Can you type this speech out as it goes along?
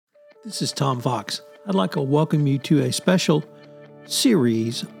This is Tom Fox. I'd like to welcome you to a special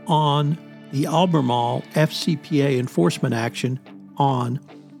series on the Albemarle FCPA enforcement action on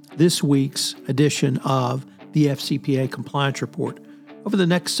this week's edition of the FCPA Compliance Report. Over the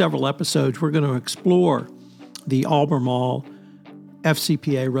next several episodes, we're going to explore the Albemarle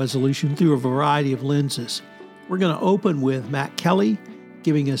FCPA resolution through a variety of lenses. We're going to open with Matt Kelly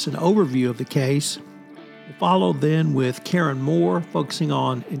giving us an overview of the case. We'll follow then with Karen Moore focusing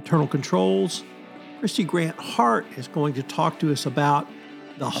on internal controls. Christy Grant Hart is going to talk to us about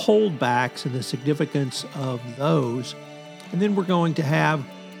the holdbacks and the significance of those. And then we're going to have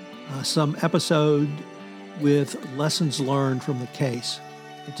some episode with lessons learned from the case.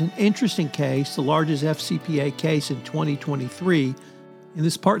 It's an interesting case, the largest FCPA case in 2023. In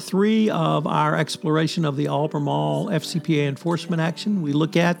this part 3 of our exploration of the Albemarle FCPA enforcement action, we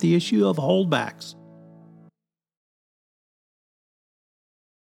look at the issue of holdbacks.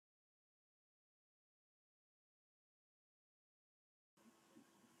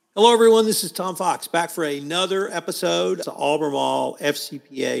 Hello, everyone. This is Tom Fox, back for another episode of the Albemarle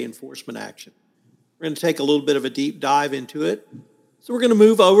FCPA enforcement action. We're going to take a little bit of a deep dive into it. So we're going to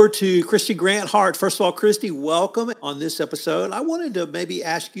move over to Christy Grant Hart. First of all, Christy, welcome on this episode. I wanted to maybe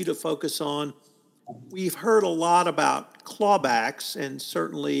ask you to focus on, we've heard a lot about clawbacks, and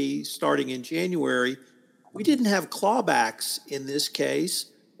certainly starting in January, we didn't have clawbacks in this case,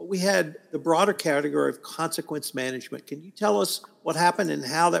 but we had the broader category of consequence management. Can you tell us what happened and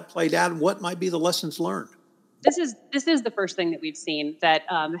how that played out and what might be the lessons learned? This is the first thing that we've seen that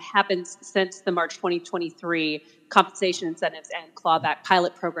happens since the March 2023 compensation incentives and clawback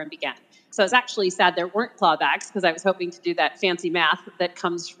pilot program began. So I was actually sad there weren't clawbacks because I was hoping to do that fancy math that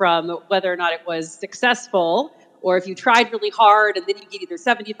comes from whether or not it was successful, or if you tried really hard and then you get either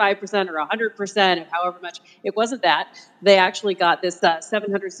 75% or 100% of however much. It wasn't that. They actually got this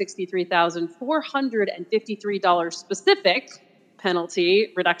 $763,453 specific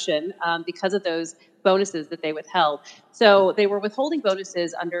penalty reduction because of those bonuses that they withheld. So they were withholding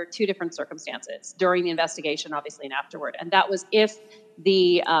bonuses under two different circumstances, during the investigation, obviously, and afterward. And that was if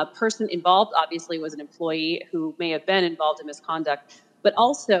the person involved, obviously, was an employee who may have been involved in misconduct, but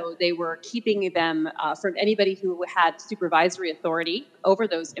also they were keeping them from anybody who had supervisory authority over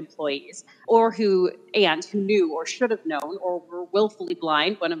those employees, or who knew or should have known or were willfully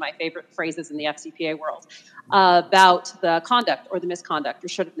blind, one of my favorite phrases in the FCPA world, about the conduct or the misconduct, or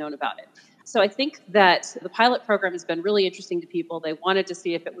should have known about it. So I think that the pilot program has been really interesting to people. They wanted to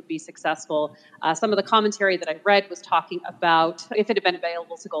see if it would be successful. Some of the commentary that I read was talking about if it had been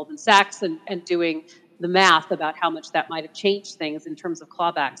available to Goldman Sachs and doing the math about how much that might have changed things in terms of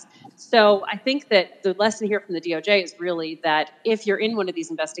clawbacks. So I think that the lesson here from the DOJ is really that if you're in one of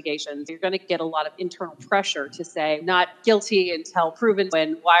these investigations, you're going to get a lot of internal pressure to say not guilty until proven,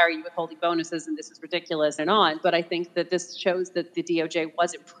 when why are you withholding bonuses and this is ridiculous and on. But I think that this shows that the DOJ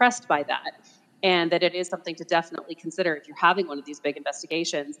was impressed by that, and that it is something to definitely consider if you're having one of these big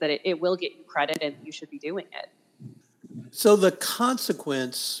investigations, that it will get you credit and you should be doing it. So the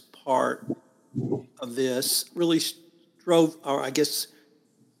consequence part of this really drove, or I guess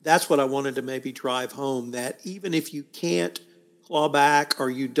that's what I wanted to maybe drive home, that even if you can't claw back or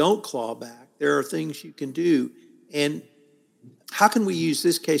you don't claw back, there are things you can do. And how can we use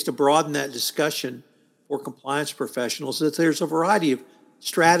this case to broaden that discussion for compliance professionals? That there's a variety of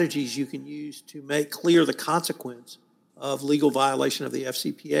strategies you can use to make clear the consequence of legal violation of the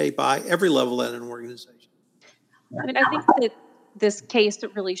FCPA by every level at an organization. I mean, I think that this case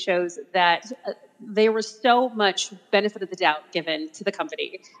really shows that there was so much benefit of the doubt given to the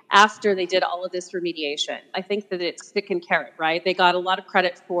company after they did all of this remediation. I think that it's stick and carrot, right? They got a lot of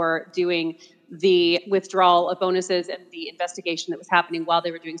credit for doing the withdrawal of bonuses and the investigation that was happening while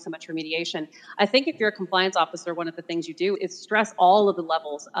they were doing so much remediation. I think if you're a compliance officer, one of the things you do is stress all of the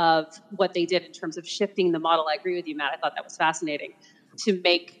levels of what they did in terms of shifting the model. I agree with you, Matt. I thought that was fascinating, to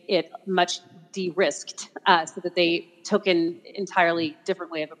make it much de-risked so that they took an entirely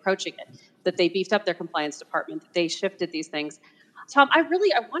different way of approaching it, that they beefed up their compliance department, that they shifted these things. Tom, I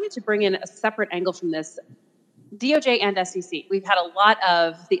wanted to bring in a separate angle from this. DOJ and SEC. We've had a lot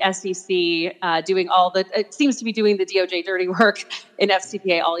of the SEC it seems to be doing the DOJ dirty work in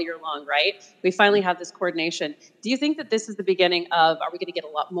FCPA all year long, right? We finally have this coordination. Do you think that this is the beginning of, are we going to get a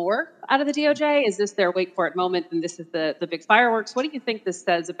lot more out of the DOJ? Is this their wait for it moment and this is the big fireworks? What do you think this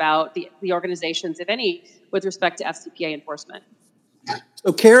says about the organizations, if any, with respect to FCPA enforcement?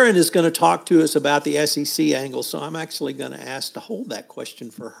 So Karen is going to talk to us about the SEC angle, so I'm actually going to ask to hold that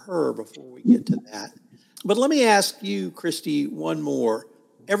question for her before we get to that. But let me ask you, Christy, one more.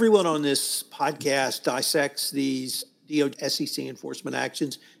 Everyone on this podcast dissects these SEC enforcement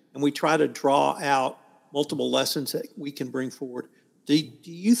actions and we try to draw out multiple lessons that we can bring forward. Do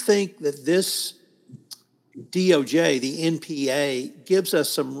you think that this DOJ, the NPA, gives us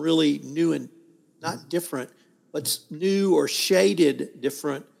some really new and not different, but new or shaded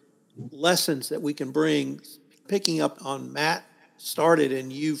different lessons that we can bring, picking up on Matt started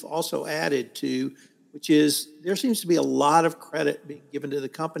and you've also added to, which is there seems to be a lot of credit being given to the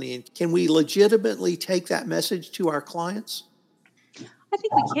company. And can we legitimately take that message to our clients? I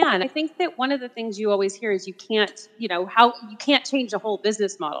think we can. I think that one of the things you always hear is you can't change a whole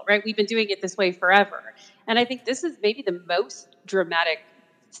business model, right? We've been doing it this way forever. And I think this is maybe the most dramatic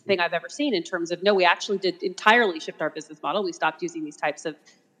thing I've ever seen in terms of, no, we actually did entirely shift our business model. We stopped using these types of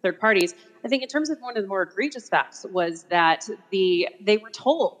third parties. I think in terms of one of the more egregious facts was that they were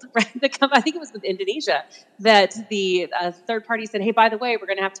told, right? I think it was with Indonesia, that the third party said, hey, by the way, we're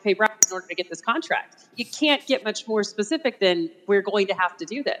going to have to pay bribes in order to get this contract. You can't get much more specific than we're going to have to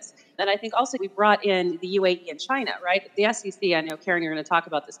do this. And I think also we brought in the UAE and China, right? The SEC, I know, Karen, you're going to talk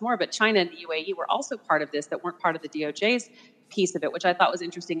about this more, but China and the UAE were also part of this that weren't part of the DOJ's piece of it, which I thought was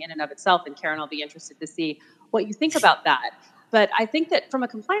interesting in and of itself. And Karen, I'll be interested to see what you think about that. But I think that from a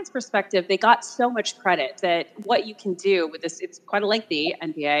compliance perspective, they got so much credit that what you can do with this, it's quite a lengthy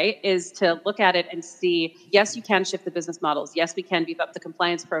NPA, is to look at it and see, yes, you can shift the business models. Yes, we can beef up the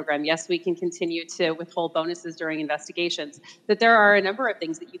compliance program. Yes, we can continue to withhold bonuses during investigations. That there are a number of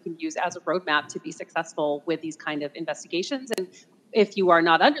things that you can use as a roadmap to be successful with these kind of investigations. And if you are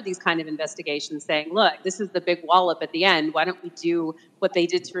not under these kind of investigations, saying, look, this is the big wallop at the end, why don't we do what they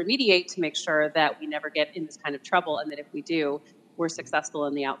did to remediate to make sure that we never get in this kind of trouble, and that if we do, we're successful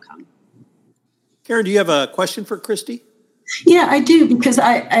in the outcome. Karen, do you have a question for Christy? Yeah, I do, because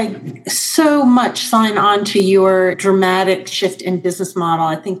I so much sign on to your dramatic shift in business model.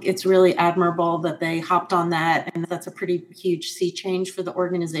 I think it's really admirable that they hopped on that, and that's a pretty huge sea change for the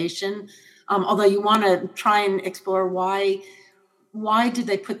organization. Although you want to try and explore why did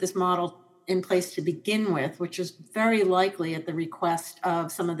they put this model in place to begin with, which is very likely at the request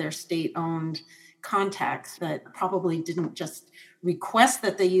of some of their state-owned contacts that probably didn't just request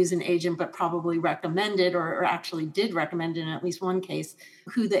that they use an agent, but probably recommended or actually did recommend in at least one case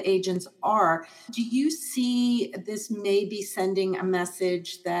who the agents are. Do you see this may be sending a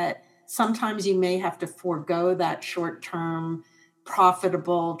message that sometimes you may have to forego that short-term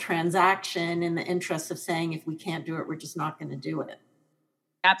profitable transaction in the interest of saying, if we can't do it, we're just not going to do it?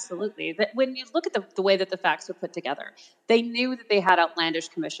 Absolutely. When you look at the way that the facts were put together, they knew that they had outlandish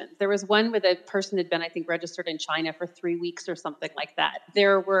commissions. There was one where the person had been, I think, registered in China for 3 weeks or something like that.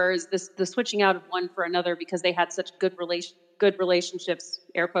 There was the switching out of one for another because they had such good relationships,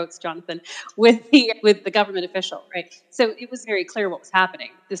 air quotes, Jonathan, with the government official, right? So it was very clear what was happening.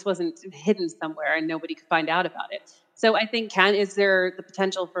 This wasn't hidden somewhere and nobody could find out about it. So I think, is there the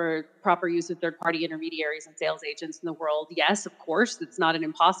potential for proper use of third-party intermediaries and sales agents in the world? Yes, of course. It's not an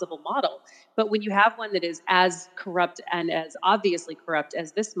impossible model. But when you have one that is as corrupt and as obviously corrupt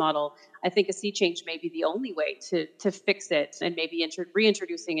as this model, I think a sea change may be the only way to fix it, and maybe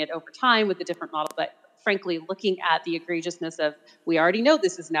reintroducing it over time with a different model. But frankly, looking at the egregiousness of, we already know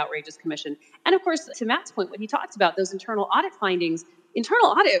this is an outrageous commission. And of course, to Matt's point, when he talked about those internal audit findings, internal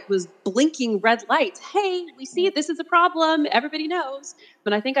audit was blinking red lights. Hey, we see this is a problem. Everybody knows.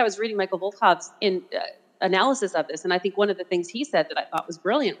 But I think I was reading Michael Volkov's analysis of this, and I think one of the things he said that I thought was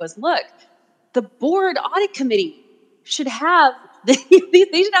brilliant was, look, the board audit committee should have they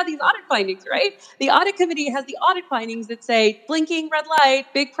should have these audit findings, right? The audit committee has the audit findings that say blinking red light,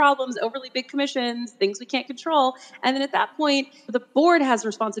 big problems, overly big commissions, things we can't control. And then at that point, the board has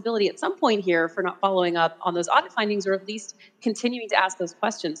responsibility at some point here for not following up on those audit findings, or at least continuing to ask those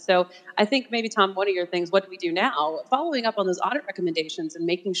questions. So I think maybe, Tom, one of your things, what do we do now? Following up on those audit recommendations and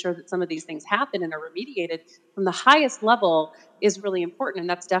making sure that some of these things happen and are remediated from the highest level is really important. And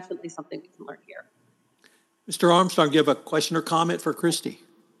that's definitely something we can learn here. Mr. Armstrong, do you have a question or comment for Christy?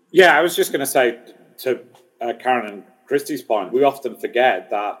 Yeah, I was just going to say to Karen and Christy's point, we often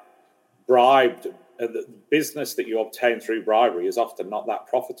forget that the business that you obtain through bribery is often not that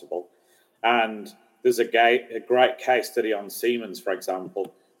profitable. And there's a great case study on Siemens, for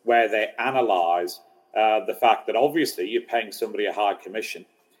example, where they analyse the fact that obviously you're paying somebody a high commission.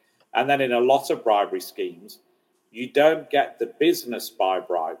 And then in a lot of bribery schemes, you don't get the business by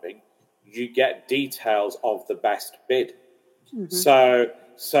bribing. You get details of the best bid. Mm-hmm.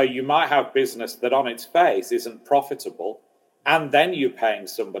 So you might have business that on its face isn't profitable, and then you're paying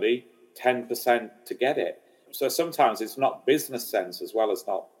somebody 10% to get it. So sometimes it's not business sense as well as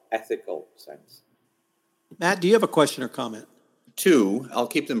not ethical sense. Matt, do you have a question or comment? Two, I'll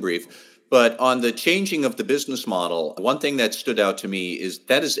keep them brief. But on the changing of the business model, one thing that stood out to me is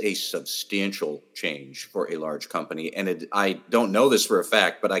that is a substantial change for a large company. And I don't know this for a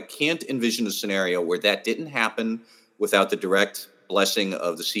fact, but I can't envision a scenario where that didn't happen without the direct blessing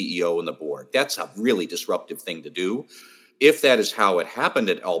of the CEO and the board. That's a really disruptive thing to do. If that is how it happened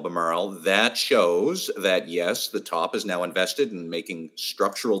at Albemarle, that shows that, yes, the top is now invested in making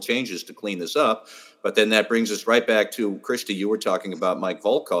structural changes to clean this up. But then that brings us right back to, Christy, you were talking about Mike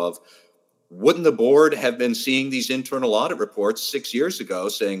Volkov. Wouldn't the board have been seeing these internal audit reports 6 years ago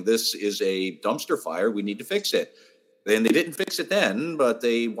saying this is a dumpster fire, we need to fix it? Then they didn't fix it then, but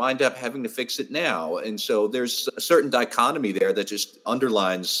they wind up having to fix it now. And so there's a certain dichotomy there that just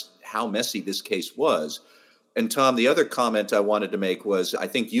underlines how messy this case was. And Tom, the other comment I wanted to make was, I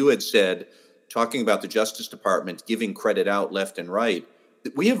think you had said, talking about the Justice Department giving credit out left and right,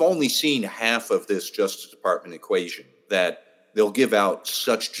 we have only seen half of this Justice Department equation, that they'll give out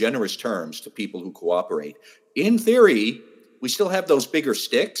such generous terms to people who cooperate. In theory, we still have those bigger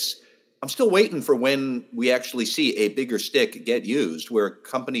sticks. I'm still waiting for when we actually see a bigger stick get used, where a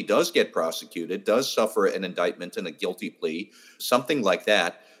company does get prosecuted, does suffer an indictment and a guilty plea, something like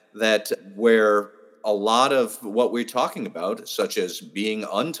that, where a lot of what we're talking about, such as being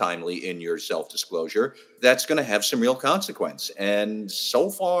untimely in your self-disclosure, that's going to have some real consequence. And so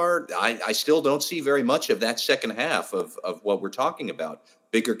far, I still don't see very much of that second half of what we're talking about,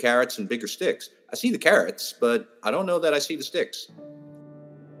 bigger carrots and bigger sticks. I see the carrots, but I don't know that I see the sticks.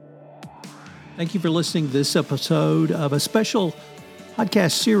 Thank you for listening to this episode of a special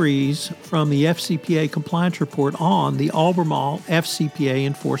podcast series from the FCPA Compliance Report on the Albemarle FCPA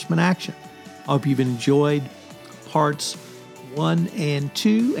enforcement action. I hope you've enjoyed parts 1 and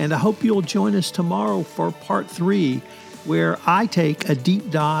 2, and I hope you'll join us tomorrow for part 3, where I take a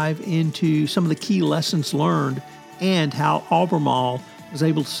deep dive into some of the key lessons learned and how Albemarle was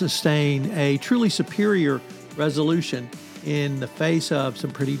able to sustain a truly superior resolution in the face of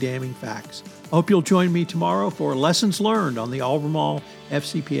some pretty damning facts. I hope you'll join me tomorrow for lessons learned on the Albemarle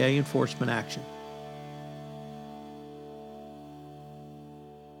FCPA enforcement action.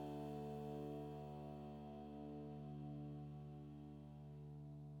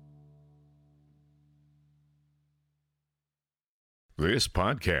 This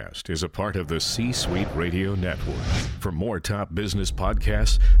podcast is a part of the C-Suite Radio Network. For more top business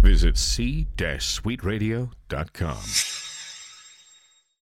podcasts, visit c-suiteradio.com.